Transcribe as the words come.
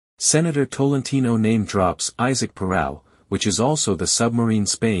Senator Tolentino name drops Isaac Peral, which is also the Submarine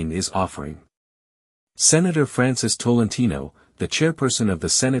Spain is offering. Senator Francis Tolentino, the chairperson of the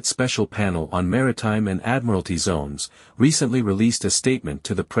Senate Special Panel on Maritime and Admiralty Zones, recently released a statement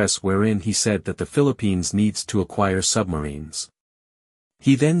to the press wherein he said that the Philippines needs to acquire submarines.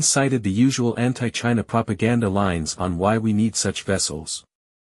 He then cited the usual anti-China propaganda lines on why we need such vessels.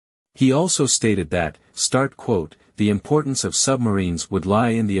 He also stated that, quote, the importance of submarines would lie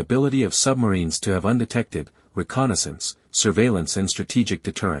in the ability of submarines to have undetected, reconnaissance, surveillance and strategic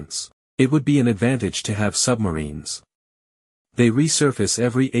deterrence. It would be an advantage to have submarines. They resurface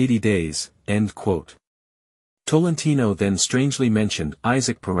every 80 days, end quote. Tolentino then strangely mentioned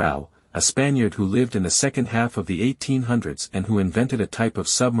Isaac Peral, a Spaniard who lived in the second half of the 1800s and who invented a type of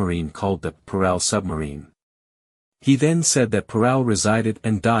submarine called the Peral submarine. He then said that Peral resided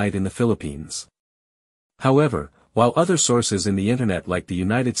and died in the Philippines. However, while other sources in the internet like the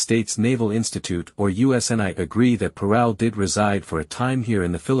United States Naval Institute or USNI agree that Peral did reside for a time here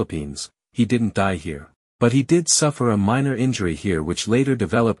in the Philippines, he didn't die here. But he did suffer a minor injury here which later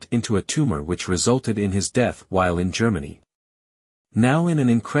developed into a tumor which resulted in his death while in Germany. Now in an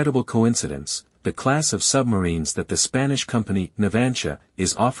incredible coincidence, the class of submarines that the Spanish company Navantia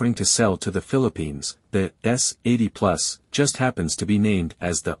is offering to sell to the Philippines, the S-80 just happens to be named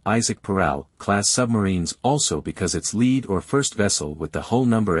as the Isaac Peral class submarines also because its lead or first vessel with the hull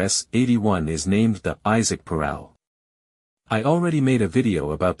number S-81 is named the Isaac Peral. I already made a video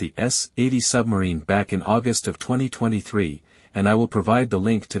about the S-80 submarine back in August of 2023, and I will provide the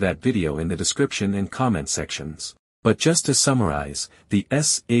link to that video in the description and comment sections. But just to summarize, the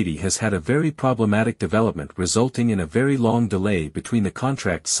S-80 has had a very problematic development resulting in a very long delay between the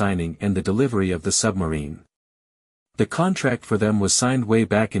contract signing and the delivery of the submarine. The contract for them was signed way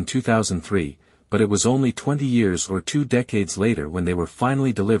back in 2003, but it was only 20 years or 2 decades later when they were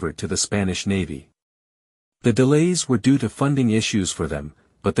finally delivered to the Spanish Navy. The delays were due to funding issues for them,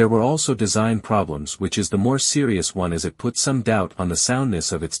 but there were also design problems which is the more serious one as it put some doubt on the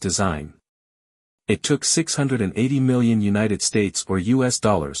soundness of its design. It took $680 million United States or US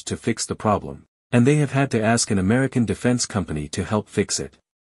dollars to fix the problem, and they have had to ask an American defense company to help fix it.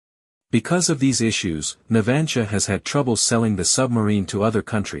 Because of these issues, Navantia has had trouble selling the submarine to other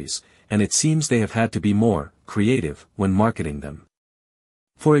countries, and it seems they have had to be more creative when marketing them.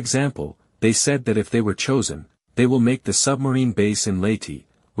 For example, they said that if they were chosen, they will make the submarine base in Leyte,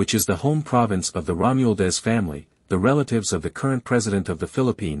 which is the home province of the Romualdez family, the relatives of the current president of the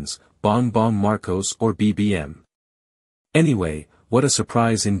Philippines, Bongbongmarcos or BBM. Anyway, what a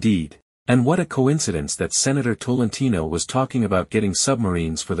surprise indeed. And what a coincidence that Senator Tolentino was talking about getting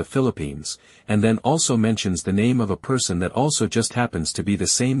submarines for the Philippines, and then also mentions the name of a person that also just happens to be the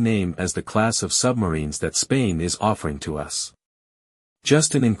same name as the class of submarines that Spain is offering to us.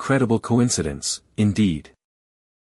 Just an incredible coincidence, indeed.